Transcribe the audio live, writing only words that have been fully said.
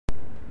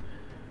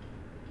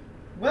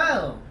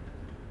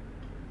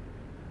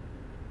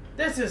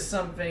This is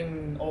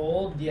something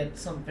old, yet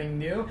something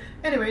new.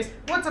 Anyways,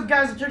 what's up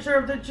guys, it's Trickster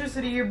of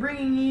Electricity here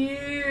bringing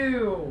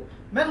you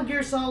Metal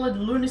Gear Solid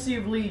Lunacy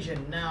of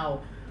Legion.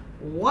 Now,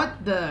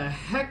 what the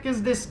heck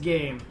is this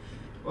game?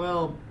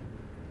 Well,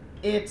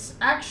 it's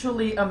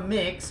actually a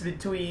mix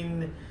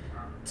between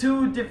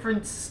two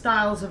different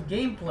styles of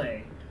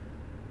gameplay.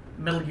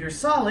 Metal Gear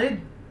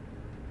Solid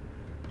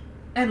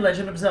and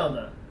Legend of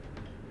Zelda.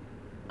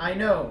 I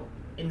know,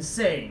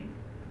 insane,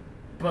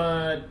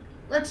 but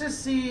let's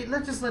just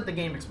let the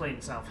game explain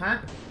itself, huh?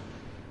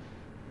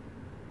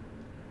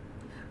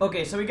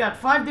 Okay, so we got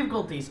 5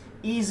 difficulties: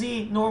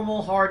 easy,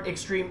 normal, hard,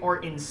 extreme, or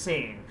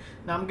insane.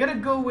 Now I'm gonna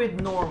go with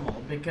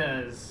normal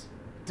because,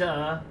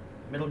 duh,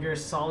 Metal Gear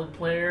Solid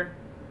player,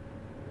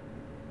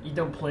 you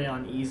don't play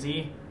on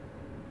easy.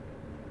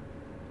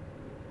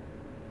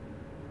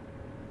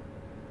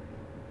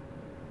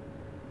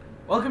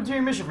 Welcome to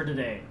your mission for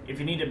today. If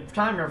you need a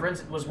time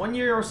reference, it was 1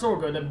 year or so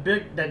ago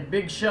that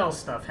big shell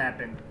stuff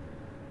happened.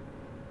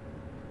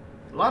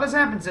 A lot has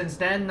happened since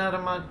then,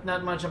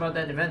 not much about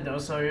that event though,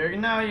 so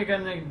now you're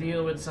gonna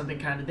deal with something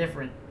kind of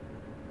different.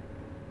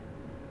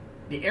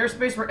 The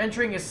airspace we're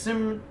entering is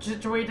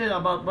situated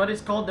about what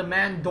is called the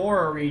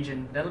Mandora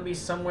region. That'll be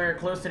somewhere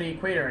close to the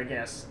equator, I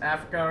guess.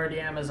 Africa or the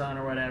Amazon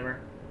or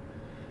whatever.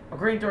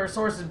 According to our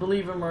sources,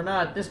 believe them or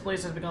not, this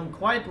place has become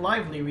quite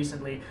lively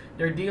recently.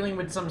 They're dealing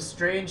with some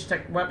strange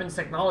weapons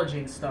technology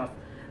and stuff.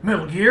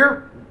 Metal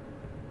Gear?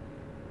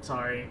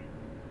 Sorry.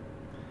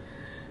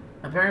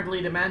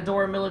 Apparently, the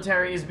Mandora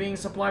military is being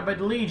supplied by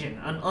the Legion,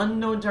 an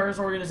unknown terrorist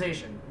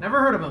organization. Never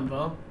heard of them,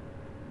 though.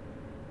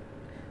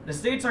 The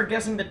states are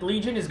guessing that the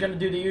Legion is going to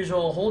do the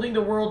usual holding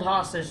the world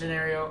hostage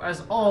scenario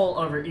as all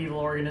other evil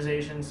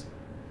organizations.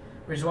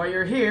 Which is why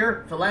you're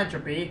here,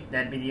 Philanthropy,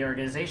 that'd be the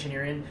organization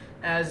you're in,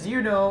 as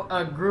you know,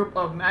 a group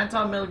of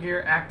anti-Metal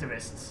Gear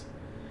activists.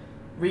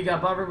 We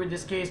got bothered with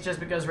this case just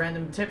because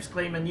random tips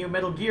claim a new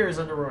Metal Gear is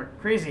on the road.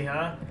 Crazy,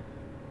 huh?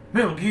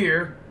 Metal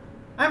Gear?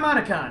 I'm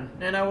Otacon,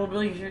 and I will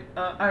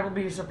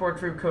be your support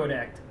through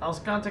Kodak. I'll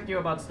contact you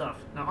about stuff.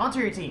 Now, onto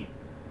your team.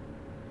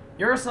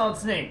 You're a Solid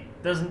Snake.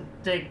 Doesn't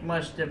take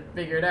much to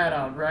figure that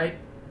out, right?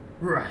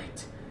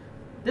 Right.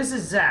 This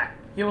is Zack.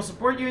 He will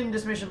support you in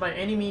this mission by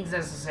any means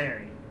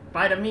necessary.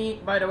 By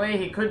the way,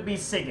 he could be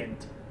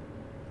Sigint.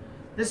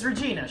 This is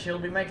Regina. She'll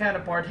be my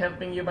counterpart,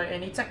 helping you by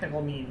any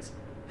technical means.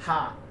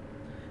 Ha.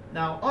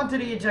 Now, on to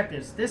the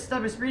objectives. This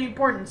stuff is pretty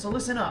important, so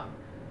listen up.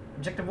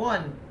 Objective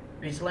 1.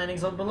 Reach the landing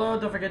zone below.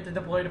 Don't forget to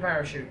deploy the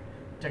parachute.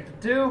 Objective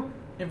 2.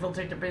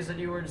 Infiltrate the place that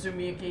you were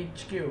assuming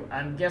HQ.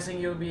 I'm guessing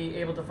you'll be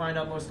able to find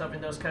out more stuff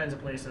in those kinds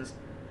of places.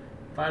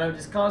 Find out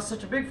just caused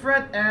such a big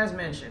threat as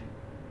mentioned.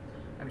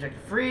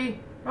 Objective 3.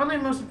 Probably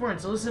the most important,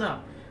 so listen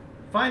up.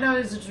 Find out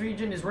if this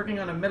region is working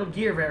on a Metal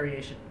Gear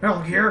variation.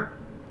 Metal Gear?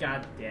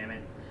 God damn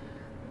it.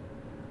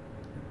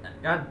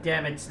 God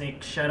damn it,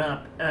 Snake, shut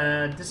up.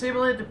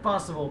 Disable it if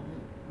possible.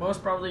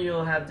 Most probably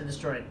you'll have to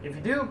destroy it. If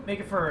you do, make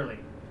it for early.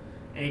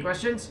 Any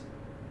questions?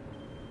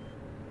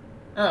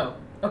 Oh,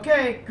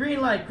 okay.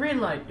 Green light,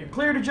 green light. You're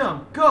clear to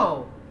jump.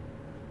 Go!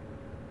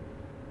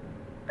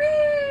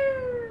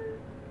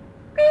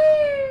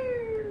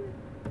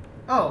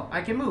 Oh,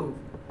 I can move.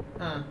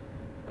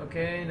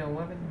 Okay, no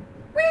weapon.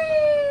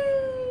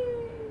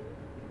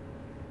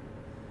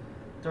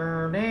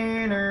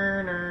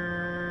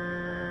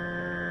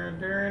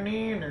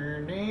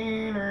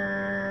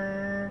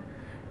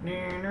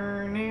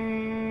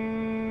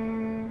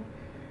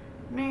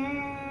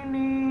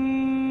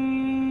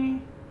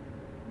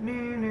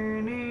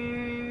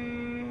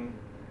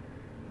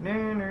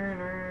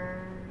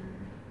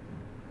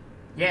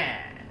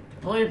 Yeah,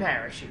 deploy the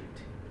parachute.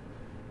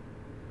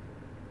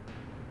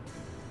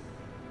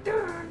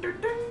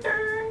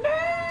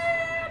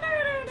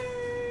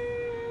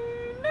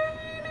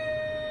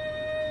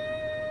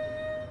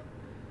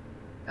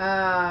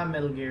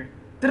 Metal Gear.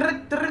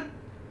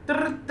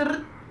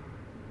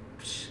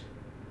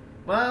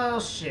 Well,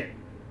 shit.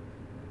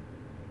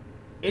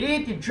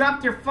 Idiot, you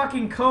dropped your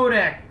fucking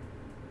codec.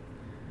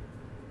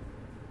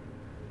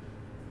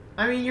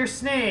 I mean, you're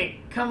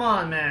Snake. Come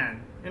on,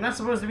 man. You're not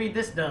supposed to be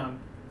this dumb.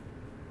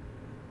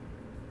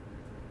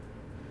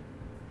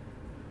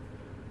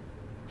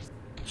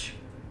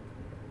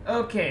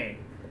 Okay.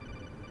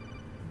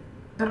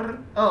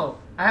 Oh,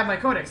 I have my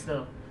codec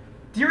still.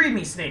 Do you read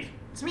me, Snake?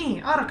 It's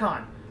me,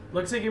 Otacon.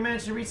 Looks like you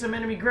managed to reach some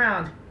enemy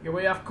ground. You're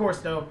way off course,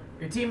 though.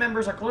 Your team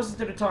members are closest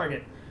to the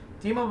target.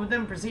 Team up with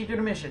them, proceed to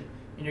the mission.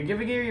 In your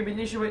giving gear, you've been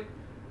issued with...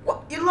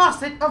 What? You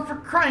lost it? Oh, for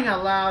crying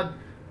out loud.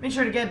 Make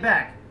sure to get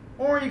back.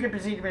 Or you can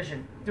proceed to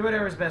mission. Do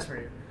whatever is best for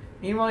you.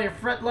 Meanwhile, your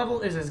threat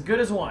level is as good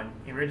as 1.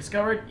 You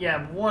rediscovered?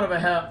 Yeah, one of a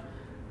hell...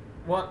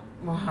 What?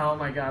 Oh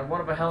my god,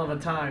 one of a hell of a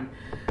time.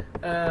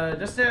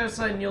 Just stay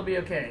outside and you'll be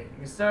okay. You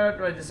can start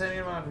by descending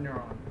a mountain you're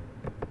on.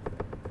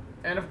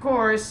 And of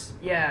course,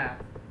 yeah,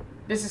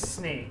 this is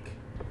Snake.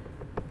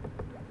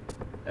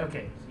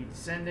 Okay, he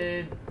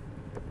descended.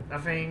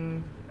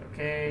 Nothing.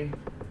 Okay.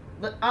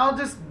 I'll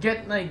just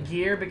get my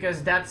gear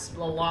because that's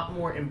a lot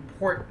more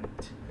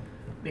important.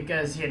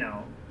 Because, you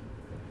know,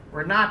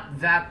 we're not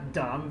that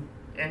dumb.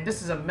 And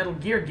this is a Metal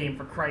Gear game,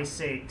 for Christ's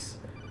sakes.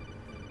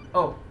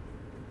 Oh.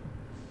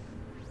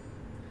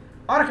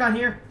 Otacon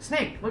here!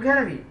 Snake, look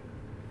ahead of you!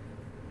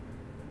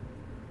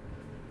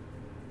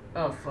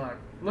 Oh, fuck.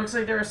 Looks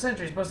like there are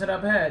sentries posted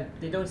up ahead.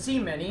 They don't see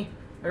many.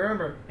 But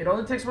remember, it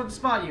only takes one to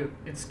spot you.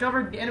 If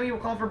discovered, the enemy will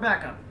call for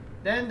backup.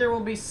 Then there will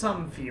be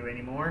some few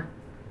anymore.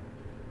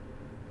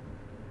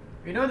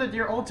 We know that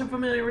you're all too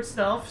familiar with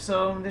stealth,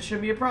 so this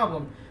shouldn't be a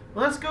problem.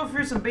 But let's go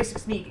through some basic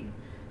sneaking.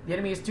 The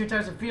enemy has 2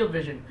 types of field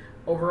vision.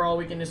 Overall,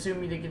 we can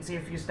assume they can see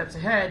a few steps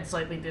ahead,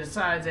 slightly to the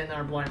sides, and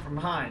are blind from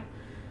behind.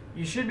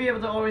 You should be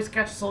able to always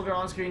catch a soldier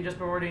on screen just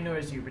before they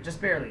notice you, but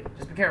just barely.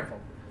 Just be careful.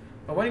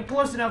 But when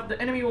close enough, the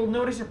enemy will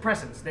notice your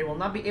presence. They will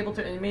not be able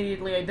to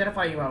immediately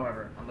identify you,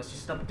 however, unless you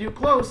step too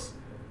close.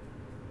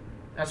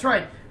 That's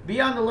right.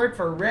 Be on alert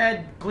for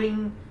red,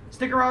 gling.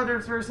 Stick around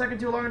for a second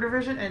too long in their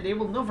vision, and they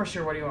will know for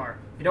sure what you are.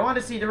 You don't want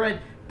to see the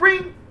red.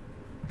 Bring!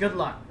 Good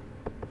luck.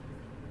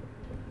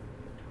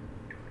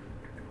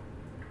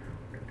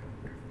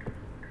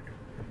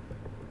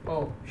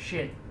 Oh,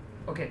 shit.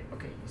 Okay,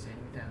 he's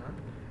heading down.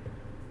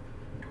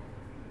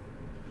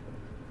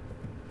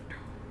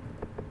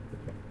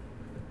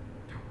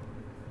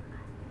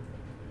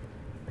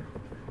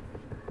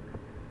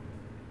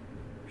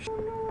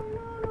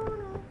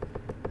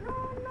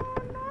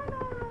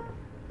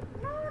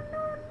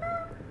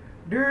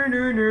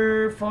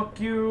 No, fuck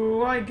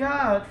you, I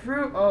got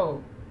through.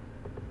 Oh,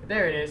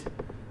 there it is.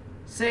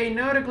 Say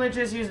no to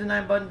glitches, use the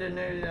 9 button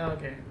to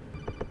okay.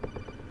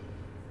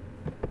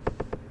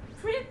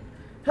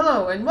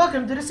 Hello, and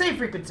welcome to the save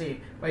frequency.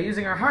 By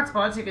using our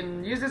hotspots, you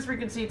can use this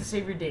frequency to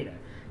save your data.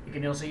 You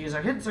can also use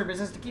our hidden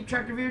services to keep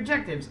track of your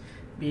objectives.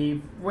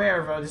 Be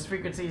aware of this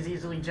frequency is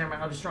easily jammed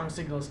out of strong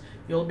signals.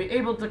 You'll be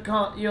unable to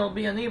call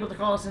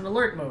us in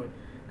alert mode.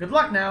 Good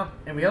luck now,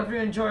 and we hope you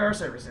enjoy our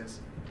services.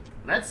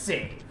 Let's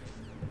save.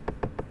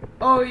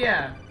 Oh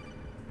yeah.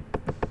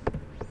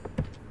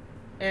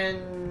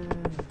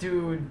 And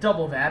do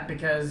double that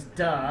because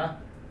duh.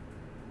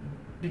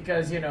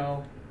 Because, you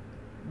know,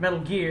 Metal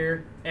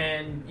Gear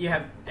and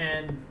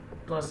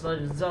plus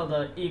Legend of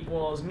Zelda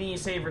equals me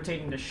save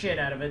rotating the shit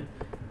out of it.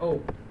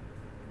 Oh.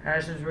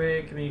 Harrison's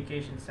Ray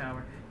Communications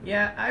Tower.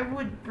 Yeah, I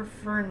would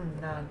prefer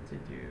not to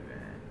do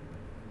that.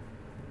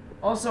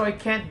 Also, I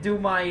can't do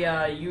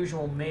my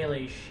usual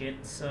melee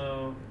shit,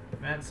 so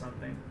that's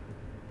something.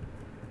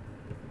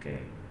 Okay.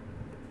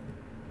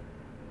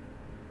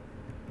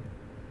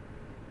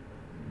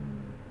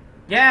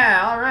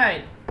 Yeah,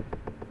 alright.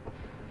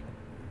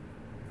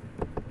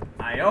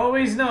 I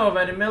always know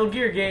about the Metal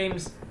Gear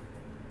games.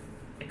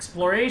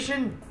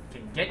 Exploration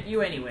can get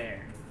you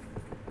anywhere.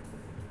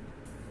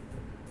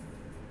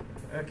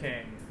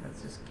 Okay,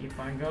 let's just keep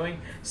on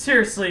going.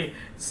 Seriously,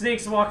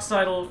 Snake's walk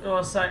sidle,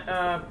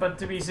 but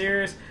to be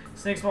serious,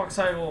 Snake's walk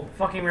sidle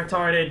fucking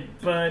retarded,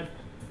 but...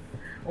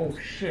 Oh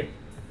shit.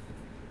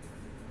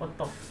 What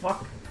the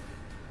fuck?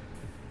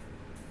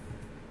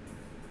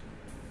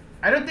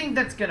 I don't think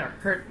that's gonna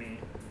hurt me.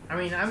 I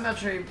mean, I'm not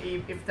sure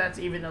if that's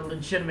even a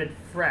legitimate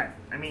threat.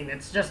 I mean,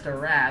 it's just a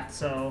rat,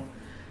 so...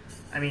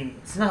 I mean,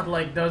 it's not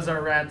like those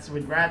are rats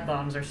with rat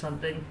bombs or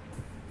something.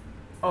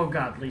 Oh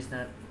god, please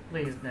not.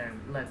 Please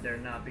let there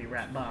not be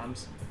rat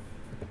bombs.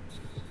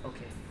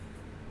 Okay.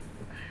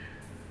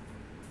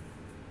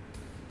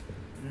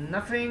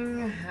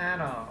 Nothing at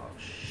all.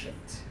 Shit.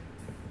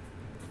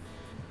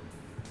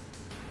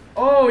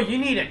 Oh, you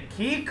need a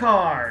key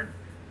card.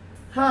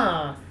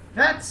 Huh.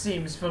 That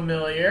seems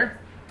familiar.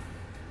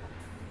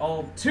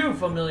 All too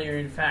familiar,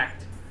 in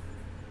fact.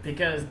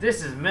 Because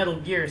this is Metal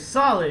Gear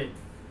Solid.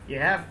 You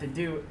have to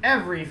do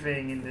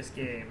everything in this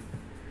game.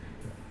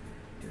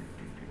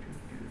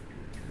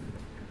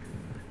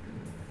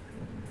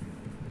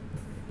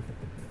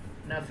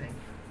 Nothing.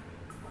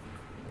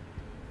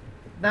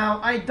 Now,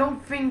 I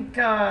don't think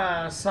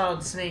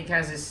Solid Snake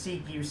has his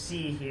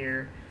CQC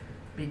here.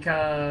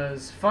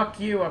 Because fuck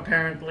you,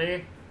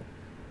 apparently.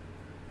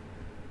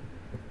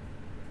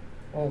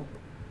 Oh,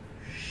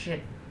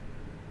 shit.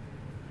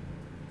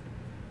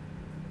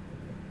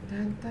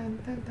 Dun, dun,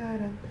 dun, dun,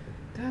 dun.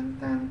 Dun,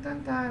 dun,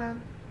 dun, dun,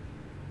 dun.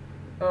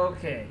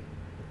 Okay.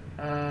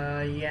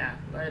 Yeah.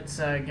 Let's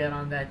get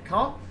on that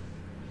call.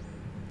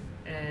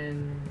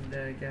 And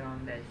get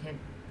on that hint.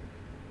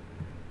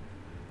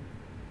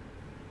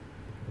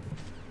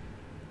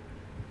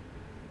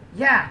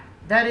 Yeah,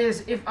 that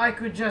is if I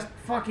could just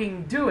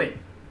fucking do it.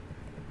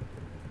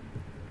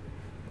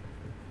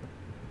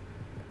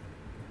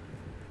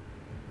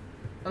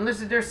 Unless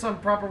there's some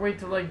proper way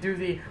to like do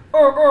the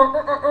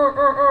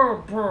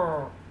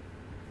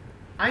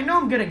I know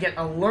I'm gonna get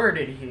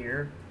alerted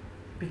here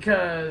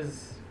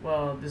because,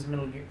 well, this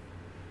Metal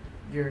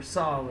Gear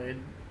Solid,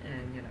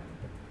 and you know,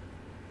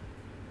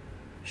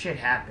 shit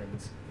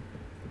happens.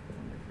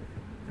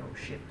 No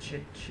shit.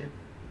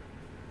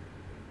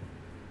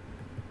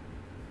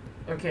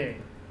 Okay.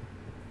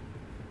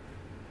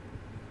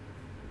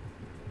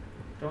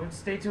 Don't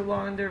stay too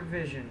long in their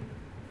vision.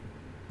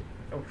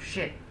 Oh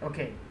shit.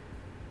 Okay.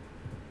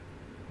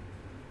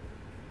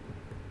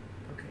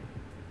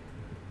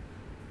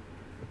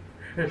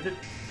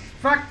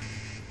 Fuck!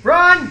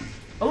 Run!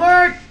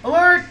 Alert!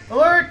 Alert!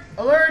 Alert!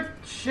 Alert!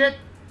 Shit!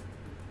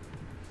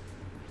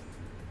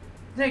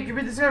 Snake, you've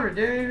been discovered.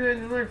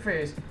 Alert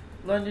phase.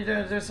 Lundy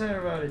down, there's something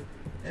about it.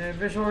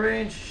 Visual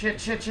range. Shit,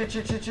 shit, shit,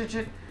 shit, shit, shit,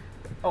 shit.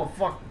 Oh,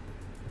 fuck.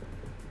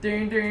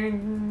 Ding,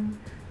 ding.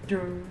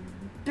 Ding,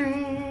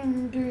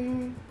 ding,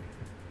 ding.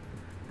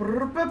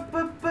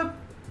 Pa.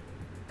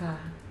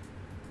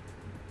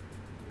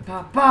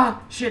 Pa,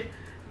 pa. Shit.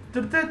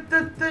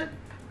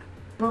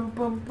 Bum,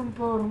 bum, bum,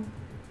 bum.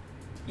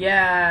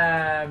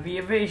 Yeah, the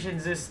evasion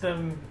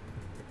system.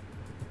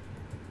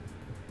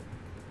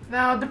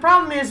 Now, the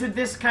problem is with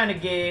this kind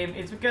of game,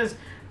 it's because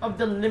of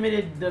the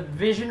limited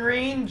vision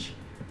range.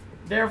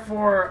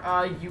 Therefore,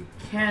 you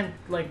can't,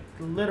 like,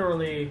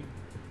 literally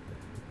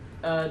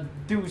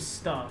do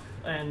stuff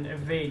and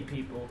evade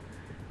people.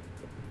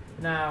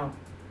 Now,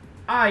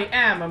 I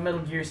am a Metal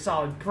Gear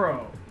Solid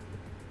Pro.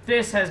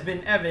 This has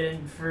been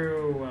evident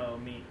through, well,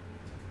 me.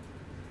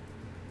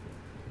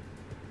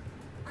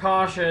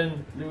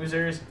 Caution,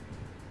 losers.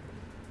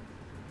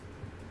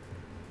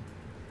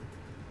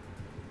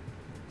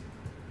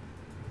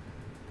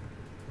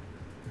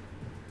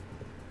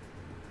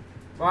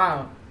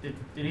 Wow, did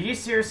he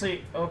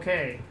seriously?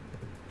 Okay.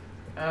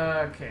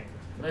 Okay,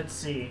 let's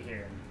see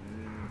here.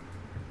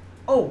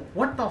 Oh,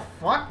 what the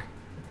fuck?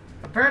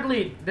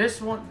 Apparently, this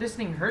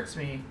thing hurts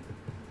me.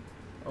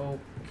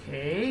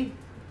 Okay.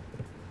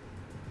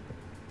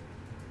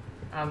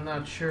 I'm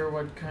not sure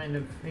what kind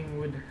of thing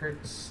would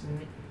hurt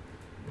Snake.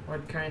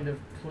 What kind of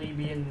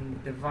plebeian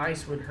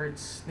device would hurt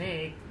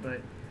Snake, but...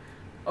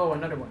 Oh,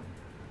 another one.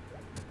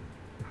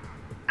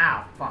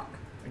 Ow, fuck.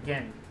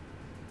 Again.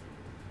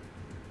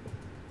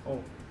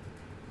 Oh.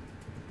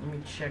 Let me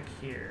check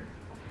here.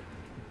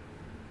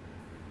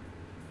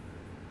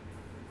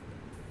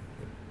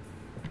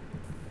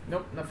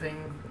 Nope,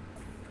 nothing.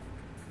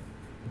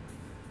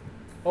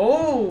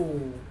 Oh!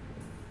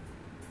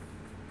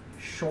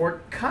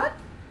 Shortcut?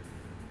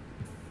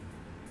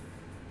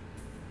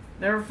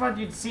 Never thought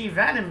you'd see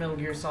that in Metal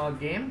Gear Solid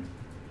game.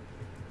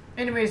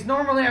 Anyways,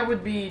 normally I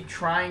would be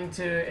trying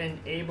to and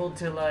able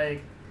to,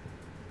 like,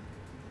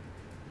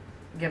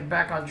 get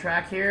back on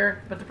track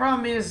here. But the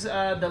problem is,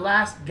 the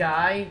last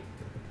guy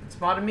that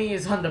spotted me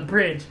is on the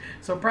bridge.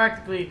 So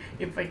practically,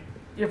 if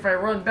I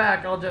run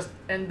back, I'll just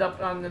end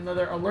up on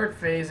another alert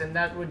phase, and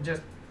that would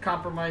just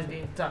compromise the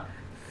entire...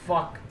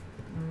 Fuck.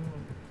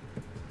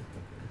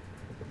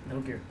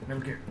 Metal Gear,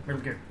 Metal Gear,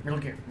 Metal Gear, Metal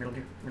Gear, Metal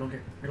Gear, Metal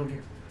Gear, Metal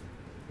Gear.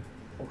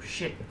 Oh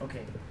shit,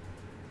 okay.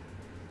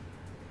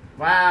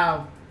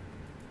 Wow.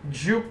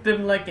 Juked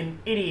him like an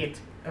idiot.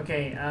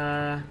 Okay,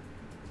 I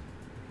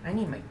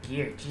need my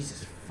gear.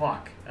 Jesus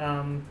fuck.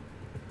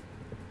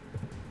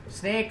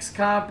 Snake's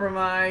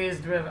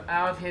compromised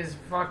without his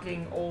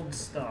fucking old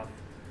stuff.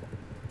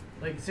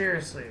 Like,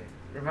 seriously.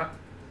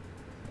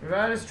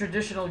 Without his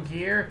traditional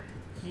gear,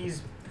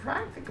 he's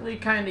practically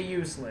kind of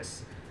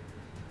useless.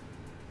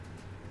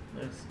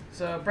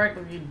 So,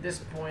 practically at this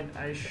point,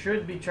 I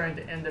should be trying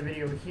to end the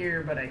video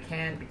here, but I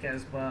can't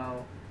because,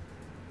 well,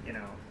 you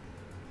know.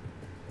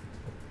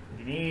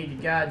 You need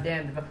your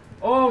goddamn...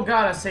 Oh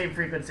god, a save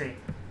frequency.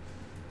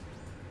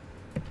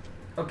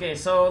 Okay,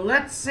 so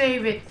let's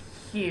save it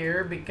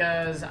here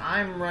because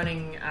I'm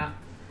running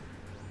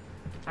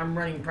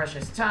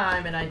precious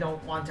time and I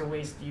don't want to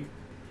waste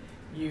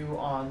you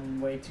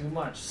on way too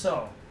much.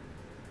 So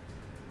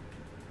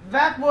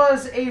that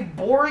was a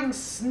boring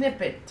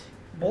snippet,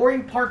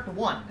 boring part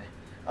 1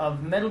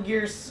 of Metal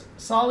Gear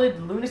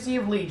Solid Lunacy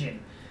of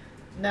Legion.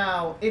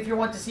 Now, if you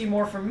want to see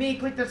more from me,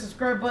 click that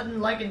subscribe button,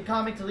 like and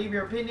comment to leave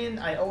your opinion.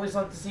 I always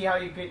love to see how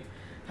you could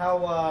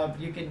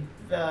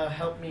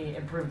help me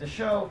improve the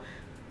show.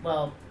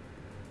 Well,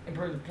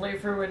 improve the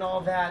playthrough and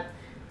all that.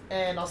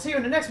 And I'll see you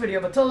in the next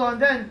video, but till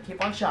then,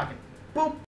 keep on shocking. Boop!